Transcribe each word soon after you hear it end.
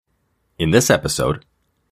In this episode,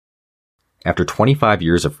 after 25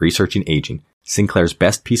 years of researching aging, Sinclair's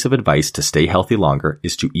best piece of advice to stay healthy longer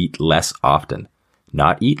is to eat less often.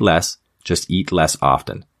 Not eat less, just eat less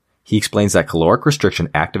often. He explains that caloric restriction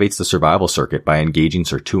activates the survival circuit by engaging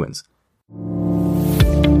sirtuins.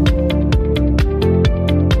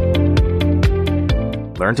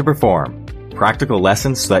 Learn to perform. Practical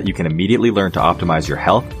lessons so that you can immediately learn to optimize your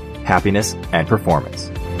health, happiness, and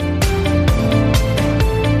performance.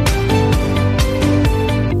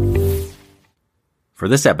 For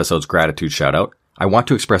this episode's gratitude shoutout, I want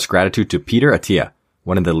to express gratitude to Peter Attia,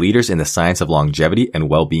 one of the leaders in the science of longevity and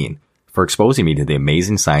well-being, for exposing me to the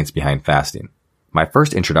amazing science behind fasting. My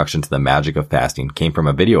first introduction to the magic of fasting came from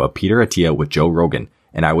a video of Peter Attia with Joe Rogan,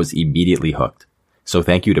 and I was immediately hooked. So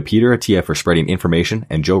thank you to Peter Attia for spreading information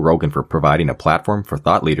and Joe Rogan for providing a platform for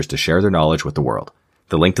thought leaders to share their knowledge with the world.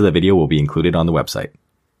 The link to the video will be included on the website.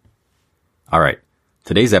 Alright,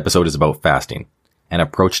 today's episode is about fasting, an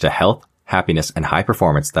approach to health, happiness, and high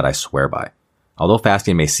performance that I swear by. Although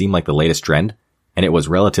fasting may seem like the latest trend, and it was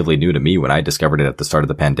relatively new to me when I discovered it at the start of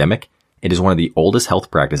the pandemic, it is one of the oldest health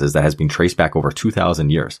practices that has been traced back over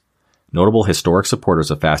 2,000 years. Notable historic supporters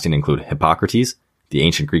of fasting include Hippocrates, the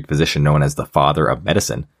ancient Greek physician known as the father of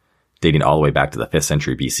medicine, dating all the way back to the 5th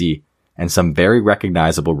century BC, and some very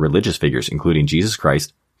recognizable religious figures including Jesus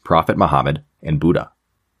Christ, Prophet Muhammad, and Buddha.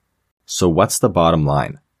 So what's the bottom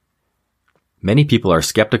line? Many people are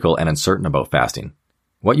skeptical and uncertain about fasting.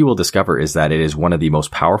 What you will discover is that it is one of the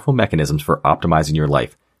most powerful mechanisms for optimizing your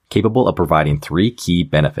life, capable of providing 3 key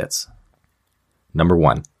benefits. Number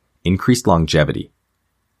 1, increased longevity.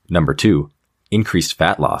 Number 2, increased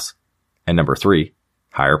fat loss. And number 3,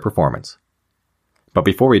 higher performance. But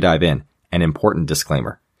before we dive in, an important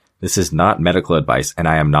disclaimer. This is not medical advice and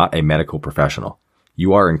I am not a medical professional.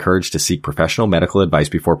 You are encouraged to seek professional medical advice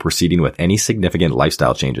before proceeding with any significant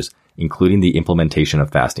lifestyle changes, including the implementation of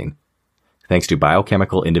fasting. Thanks to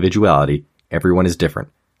biochemical individuality, everyone is different,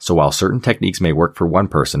 so while certain techniques may work for one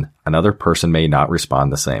person, another person may not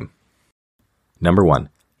respond the same. Number 1,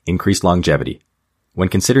 increased longevity. When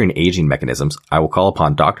considering aging mechanisms, I will call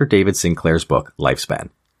upon Dr. David Sinclair's book, Lifespan.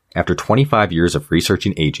 After 25 years of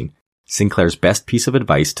researching aging, Sinclair's best piece of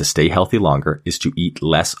advice to stay healthy longer is to eat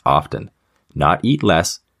less often. Not eat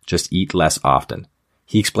less, just eat less often.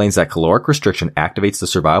 He explains that caloric restriction activates the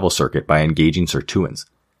survival circuit by engaging sirtuins.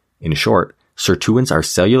 In short, sirtuins are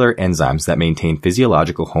cellular enzymes that maintain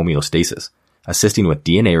physiological homeostasis, assisting with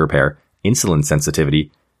DNA repair, insulin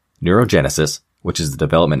sensitivity, neurogenesis, which is the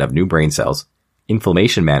development of new brain cells,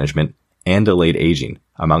 inflammation management, and delayed aging,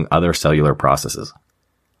 among other cellular processes.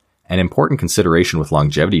 An important consideration with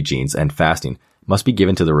longevity genes and fasting must be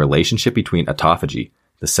given to the relationship between autophagy,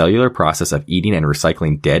 the cellular process of eating and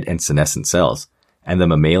recycling dead and senescent cells, and the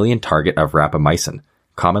mammalian target of rapamycin,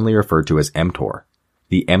 commonly referred to as mTOR.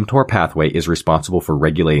 The mTOR pathway is responsible for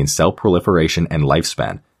regulating cell proliferation and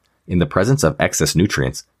lifespan. In the presence of excess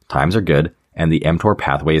nutrients, times are good, and the mTOR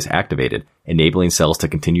pathway is activated, enabling cells to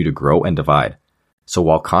continue to grow and divide. So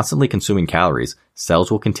while constantly consuming calories,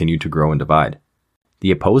 cells will continue to grow and divide.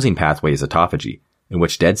 The opposing pathway is autophagy, in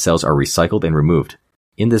which dead cells are recycled and removed.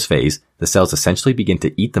 In this phase, the cells essentially begin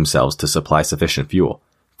to eat themselves to supply sufficient fuel.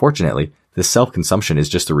 Fortunately, this self-consumption is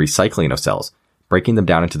just the recycling of cells, breaking them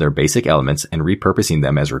down into their basic elements and repurposing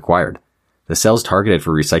them as required. The cells targeted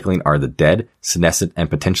for recycling are the dead, senescent, and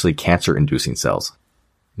potentially cancer-inducing cells.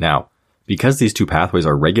 Now, because these two pathways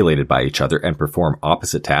are regulated by each other and perform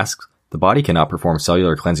opposite tasks, the body cannot perform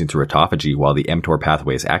cellular cleansing through autophagy while the mTOR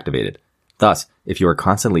pathway is activated. Thus, if you are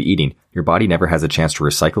constantly eating, your body never has a chance to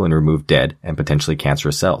recycle and remove dead and potentially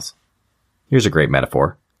cancerous cells. Here's a great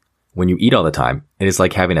metaphor. When you eat all the time, it is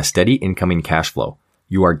like having a steady incoming cash flow.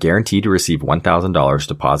 You are guaranteed to receive $1,000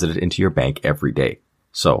 deposited into your bank every day.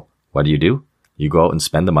 So, what do? You go out and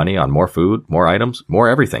spend the money on more food, more items, more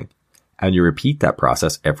everything. And you repeat that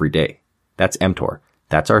process every day. That's mTOR.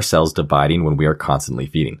 That's our cells dividing when we are constantly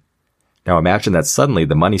feeding. Now imagine that suddenly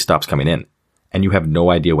the money stops coming in, and you have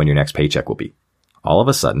no idea when your next paycheck will be. All of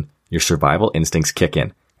a sudden, your survival instincts kick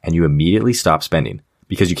in, and you immediately stop spending,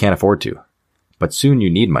 because you can't afford to. But soon you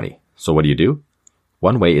need money, so what do?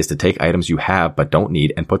 One way is to take items you have but don't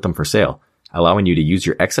need and put them for sale, allowing you to use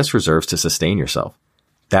your excess reserves to sustain yourself.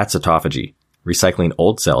 That's autophagy, recycling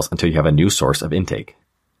old cells until you have a new source of intake.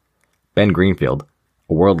 Ben Greenfield,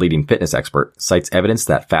 a world-leading fitness expert, cites evidence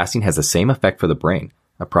that fasting has the same effect for the brain,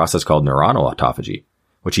 a process called neuronal autophagy,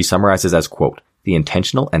 which he summarizes as, quote, the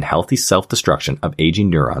intentional and healthy self-destruction of aging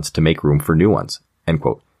neurons to make room for new ones, end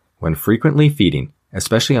quote. When frequently feeding,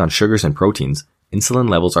 especially on sugars and proteins, insulin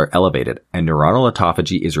levels are elevated and neuronal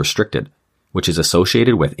autophagy is restricted. which is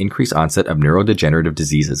associated with increased onset of neurodegenerative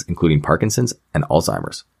diseases, including Parkinson's and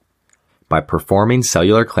Alzheimer's. By performing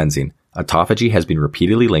cellular cleansing, autophagy has been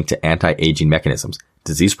repeatedly linked to anti-aging mechanisms,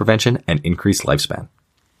 disease prevention, and increased lifespan.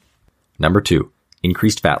 Number 2,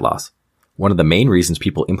 increased fat loss. One of the main reasons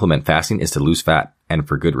people implement fasting is to lose fat, and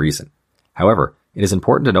for good reason. However, it is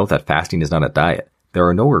important to note that fasting is not a diet. There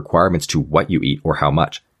are no requirements to what you eat or how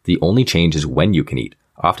much. The only change is when you can eat,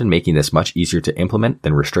 often making this much easier to implement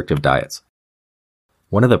than restrictive diets.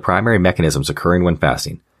 One of the primary mechanisms occurring when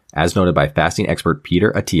fasting, as noted by fasting expert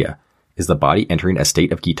Peter Attia, is the body entering a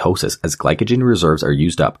state of ketosis as glycogen reserves are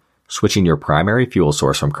used up, switching your primary fuel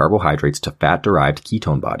source from carbohydrates to fat-derived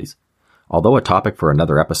ketone bodies. Although a topic for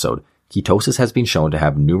another episode, ketosis has been shown to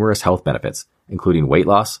have numerous health benefits, including weight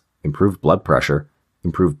loss, improved blood pressure,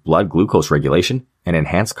 improved blood glucose regulation, and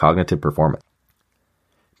enhanced cognitive performance.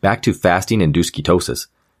 Back to fasting-induced ketosis.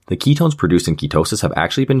 The ketones produced in ketosis have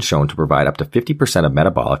actually been shown to provide up to 50% of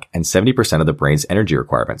metabolic and 70% of the brain's energy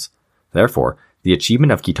requirements. Therefore, the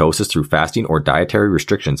achievement of ketosis through fasting or dietary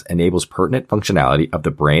restrictions enables pertinent functionality of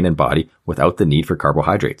the brain and body without the need for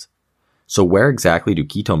carbohydrates. So where exactly do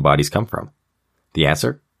ketone bodies come from? The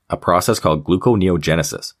answer? A process called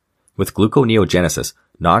gluconeogenesis. With gluconeogenesis,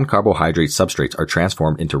 non-carbohydrate substrates are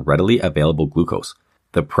transformed into readily available glucose.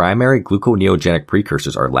 The primary gluconeogenic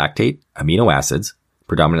precursors are lactate, amino acids,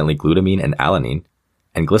 predominantly glutamine and alanine,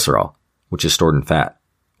 and glycerol, which is stored in fat.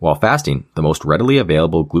 While fasting, the most readily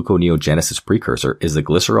available gluconeogenesis precursor is the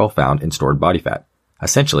glycerol found in stored body fat.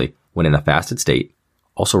 Essentially, when in a fasted state,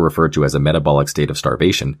 also referred to as a metabolic state of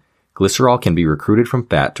starvation, glycerol can be recruited from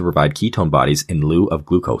fat to provide ketone bodies in lieu of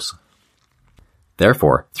glucose.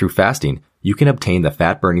 Therefore, through fasting, you can obtain the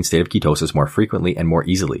fat-burning state of ketosis more frequently and more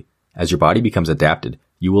easily. As your body becomes adapted,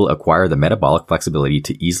 you will acquire the metabolic flexibility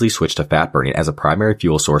to easily switch to fat burning as a primary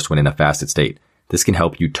fuel source when in a fasted state. This can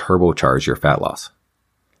help you turbocharge your fat loss.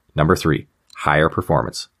 Number 3, higher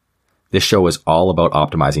performance. This show is all about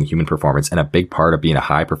optimizing human performance, and a big part of being a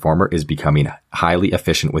high performer is becoming highly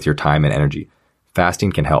efficient with your time and energy.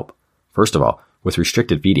 Fasting can help. First of all, with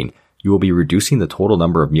restricted feeding, you will be reducing the total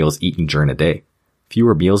number of meals eaten during a day.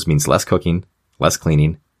 Fewer meals means less cooking, less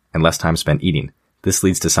cleaning, and less time spent eating. This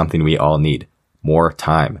leads to something we all need: more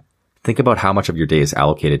time. Think about how much of your day is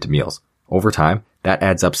allocated to meals. Over time, that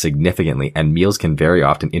adds up significantly, and meals can very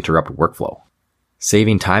often interrupt workflow.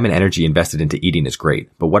 Saving time and energy invested into eating is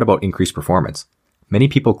great, but what about increased performance? Many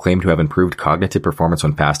people claim to have improved cognitive performance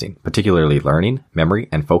when fasting, particularly learning, memory,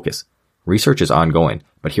 and focus. Research is ongoing,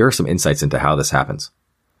 but here are some insights into how this happens.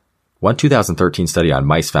 One 2013 study on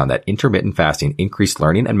mice found that intermittent fasting increased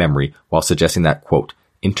learning and memory while suggesting that, quote,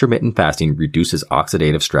 intermittent fasting reduces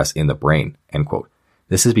oxidative stress in the brain, end quote.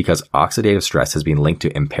 This is because oxidative stress has been linked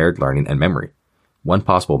to impaired learning and memory. One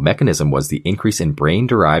possible mechanism was the increase in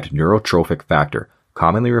brain-derived neurotrophic factor,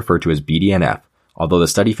 commonly referred to as BDNF, although the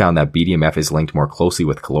study found that BDNF is linked more closely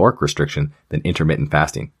with caloric restriction than intermittent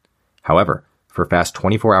fasting. However, for fast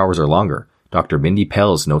 24 hours or longer, Dr. Mindy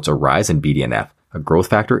Pelz notes a rise in BDNF, a growth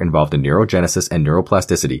factor involved in neurogenesis and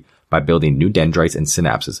neuroplasticity, by building new dendrites and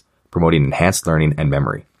synapses, promoting enhanced learning and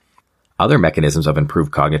memory. Other mechanisms of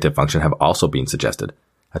improved cognitive function have also been suggested.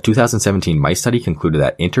 A 2017 mice study concluded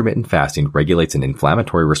that intermittent fasting regulates an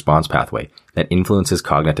inflammatory response pathway that influences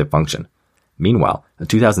cognitive function. Meanwhile, a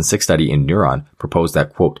 2006 study in Neuron proposed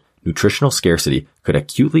that, quote, nutritional scarcity could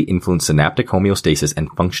acutely influence synaptic homeostasis and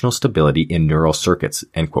functional stability in neural circuits,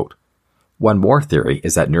 end quote. One more theory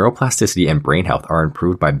is that neuroplasticity and brain health are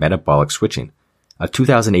improved by metabolic switching. A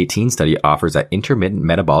 2018 study offers that intermittent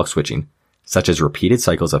metabolic switching, such as repeated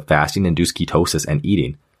cycles of fasting-induced ketosis and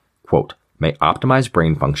eating, quote, may optimize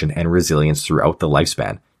brain function and resilience throughout the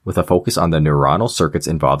lifespan, with a focus on the neuronal circuits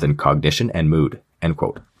involved in cognition and mood, end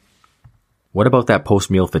quote. What about that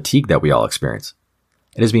post-meal fatigue that we all experience?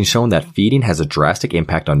 It has been shown that feeding has a drastic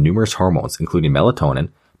impact on numerous hormones, including melatonin.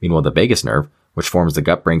 Meanwhile, the vagus nerve, which forms the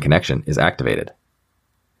gut-brain connection, is activated.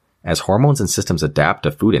 As hormones and systems adapt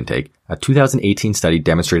to food intake, a 2018 study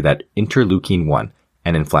demonstrated that interleukin-1,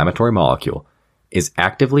 an inflammatory molecule, is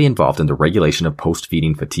actively involved in the regulation of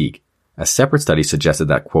post-feeding fatigue. A separate study suggested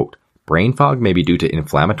that, quote, brain fog may be due to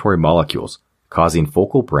inflammatory molecules, causing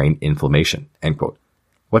focal brain inflammation, end quote.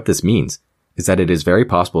 What this means is that it is very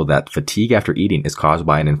possible that fatigue after eating is caused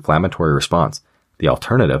by an inflammatory response. The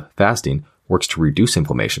alternative, fasting, works to reduce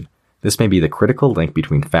inflammation. This may be the critical link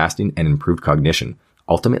between fasting and improved cognition,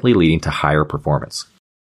 ultimately leading to higher performance.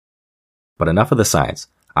 But enough of the science.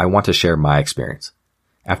 I want to share my experience.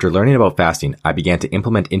 After learning about fasting, I began to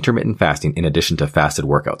implement intermittent fasting in addition to fasted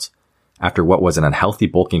workouts. After what was an unhealthy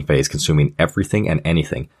bulking phase consuming everything and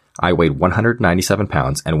anything, I weighed 197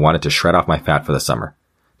 pounds and wanted to shred off my fat for the summer.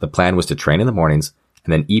 The plan was to train in the mornings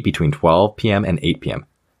and then eat between 12 p.m. and 8 p.m.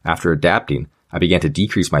 After adapting, I began to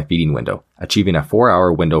decrease my feeding window, achieving a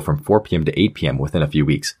 4-hour window from 4 p.m. to 8 p.m. within a few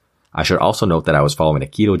weeks. I should also note that I was following a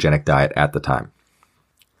ketogenic diet at the time.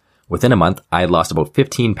 Within a month, I had lost about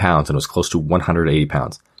 15 pounds and was close to 180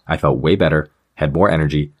 pounds. I felt way better, had more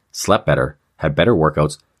energy, slept better, had better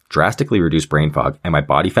workouts, drastically reduced brain fog, and my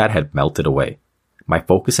body fat had melted away. My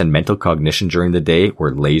focus and mental cognition during the day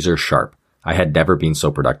were laser sharp. I had never been so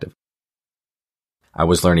productive. I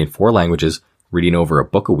was learning 4 languages, reading over a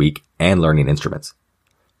book a week, and learning instruments.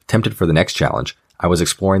 Tempted for the next challenge, I was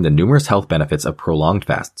exploring the numerous health benefits of prolonged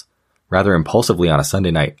fasts. Rather impulsively on a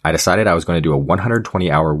Sunday night, I decided I was going to do a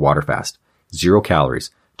 120-hour water fast. 0 calories,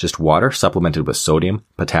 just water supplemented with sodium,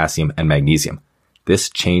 potassium, and magnesium. This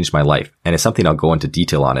changed my life, and is something I'll go into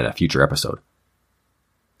detail on in a future episode.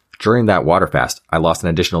 During that water fast, I lost an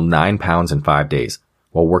additional 9 pounds in 5 days,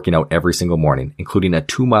 while working out every single morning, including a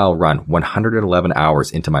 2-mile run 111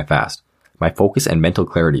 hours into my fast. My focus and mental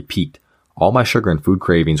clarity peaked, all my sugar and food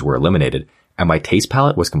cravings were eliminated, and my taste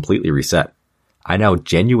palette was completely reset. I now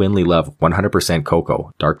genuinely love 100%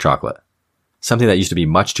 cocoa, dark chocolate, something that used to be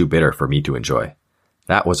much too bitter for me to enjoy.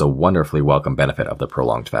 That was a wonderfully welcome benefit of the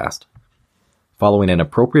prolonged fast. Following an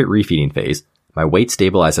appropriate refeeding phase, my weight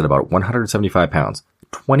stabilized at about 175 pounds,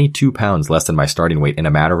 22 pounds less than my starting weight in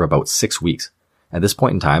a matter of about 6 weeks. At this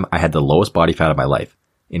point in time, I had the lowest body fat of my life.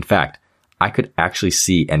 In fact, I could actually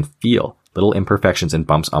see and feel little imperfections and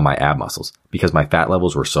bumps on my ab muscles because my fat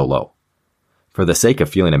levels were so low. For the sake of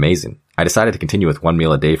feeling amazing, I decided to continue with 1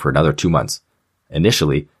 meal a day for another 2 months.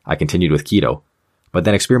 Initially, I continued with keto, but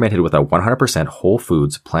then experimented with a 100% whole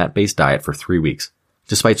foods, plant-based diet for 3 weeks.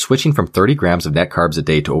 Despite switching from 30 grams of net carbs a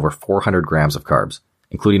day to over 400 grams of carbs,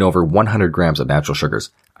 including over 100 grams of natural sugars,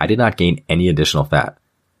 I did not gain any additional fat.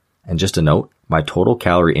 And just a note, my total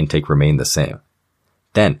calorie intake remained the same.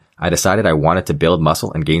 Then, I decided I wanted to build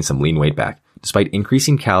muscle and gain some lean weight back. Despite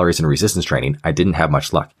increasing calories and resistance training, I didn't have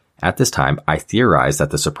much luck. At this time, I theorized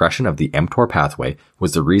that the suppression of the mTOR pathway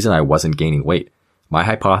was the reason I wasn't gaining weight. My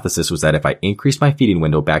hypothesis was that if I increased my feeding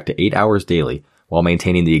window back to 8 hours daily while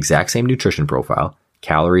maintaining the exact same nutrition profile,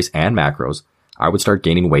 calories, and macros, I would start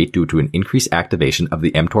gaining weight due to an increased activation of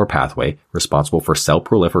the mTOR pathway responsible for cell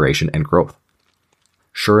proliferation and growth.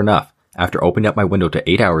 Sure enough, after opening up my window to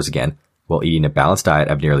 8 hours again, while eating a balanced diet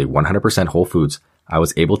of nearly 100% whole foods, I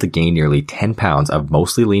was able to gain nearly 10 pounds of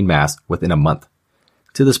mostly lean mass within a month.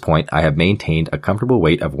 To this point, I have maintained a comfortable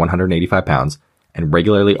weight of 185 pounds and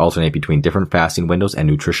regularly alternate between different fasting windows and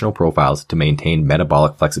nutritional profiles to maintain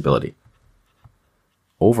metabolic flexibility.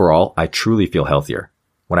 Overall, I truly feel healthier.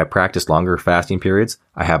 When I practice longer fasting periods,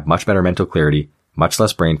 I have much better mental clarity, much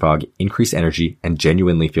less brain fog, increased energy, and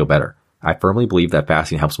genuinely feel better. I firmly believe that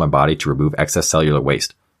fasting helps my body to remove excess cellular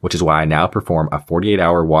waste, which is why I now perform a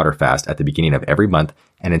 48-hour water fast at the beginning of every month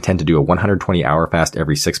and intend to do a 120-hour fast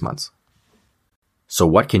every 6 months. So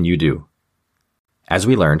what can you do? As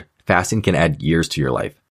we learned, fasting can add years to your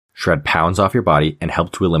life, shred pounds off your body, and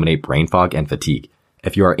help to eliminate brain fog and fatigue.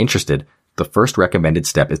 If you are interested, the first recommended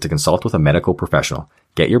step is to consult with a medical professional,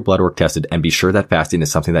 get your blood work tested, and be sure that fasting is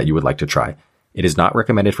something that you would like to try. It is not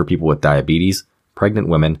recommended for people with diabetes, pregnant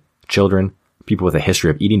women, children, people with a history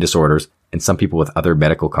of eating disorders, and some people with other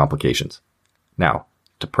medical complications. Now,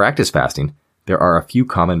 to practice fasting, there are a few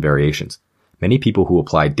common variations. Many people who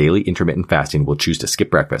apply daily intermittent fasting will choose to skip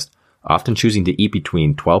breakfast, often choosing to eat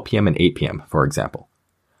between 12 p.m. and 8 p.m., for example.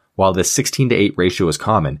 While this 16-to-8 ratio is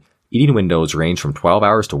common, eating windows range from 12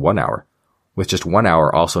 hours to 1 hour, with just 1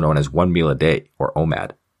 hour also known as 1 meal a day, or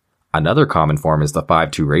OMAD. Another common form is the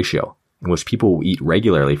 5-2 ratio, in which people will eat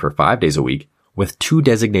regularly for 5 days a week, with 2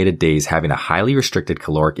 designated days having a highly restricted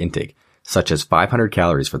caloric intake, such as 500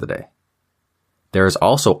 calories for the day. There is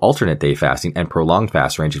also alternate day fasting and prolonged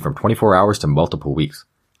fast ranging from 24 hours to multiple weeks.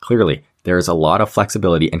 Clearly, there is a lot of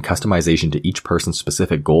flexibility and customization to each person's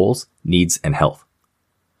specific goals, needs, and health.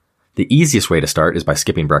 The easiest way to start is by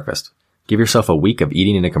skipping breakfast. Give yourself a week of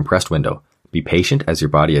eating in a compressed window. Be patient as your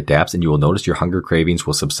body adapts and you will notice your hunger cravings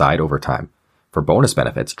will subside over time. For bonus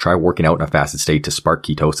benefits, try working out in a fasted state to spark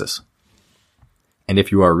ketosis. And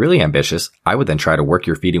if you are really ambitious, I would then try to work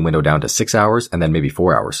your feeding window down to 6 hours and then maybe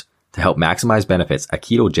 4 hours. To help maximize benefits, a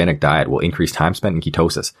ketogenic diet will increase time spent in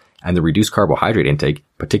ketosis, and the reduced carbohydrate intake,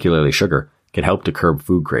 particularly sugar, can help to curb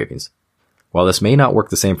food cravings. While this may not work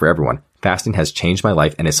the same for everyone, fasting has changed my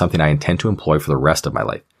life and is something I intend to employ for the rest of my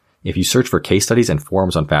life. If you search for case studies and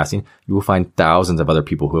forums on fasting, you will find thousands of other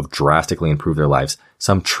people who have drastically improved their lives,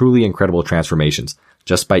 some truly incredible transformations,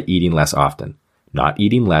 just by eating less often. Not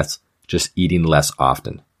eating less, just eating less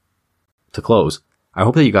often. To close, I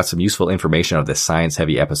hope that you got some useful information out of this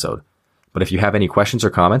science-heavy episode. But if you have any questions or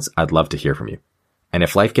comments, I'd love to hear from you. And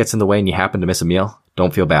if life gets in the way and you happen to miss a meal,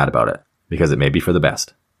 don't feel bad about it, because it may be for the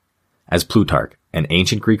best. As Plutarch, an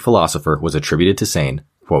ancient Greek philosopher, was attributed to saying,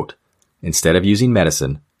 quote, "Instead of using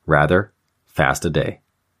medicine, rather fast a day,"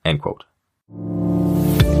 end quote.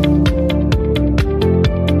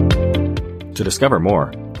 To discover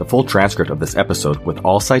more, the full transcript of this episode with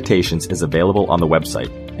all citations is available on the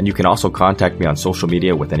website, and you can also contact me on social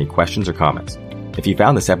media with any questions or comments. If you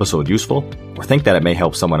found this episode useful, or think that it may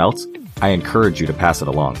help someone else, I encourage you to pass it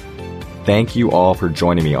along. Thank you all for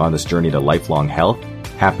joining me on this journey to lifelong health,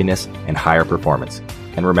 happiness, and higher performance.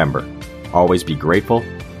 And remember, always be grateful,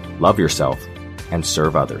 love yourself, and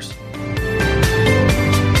serve others.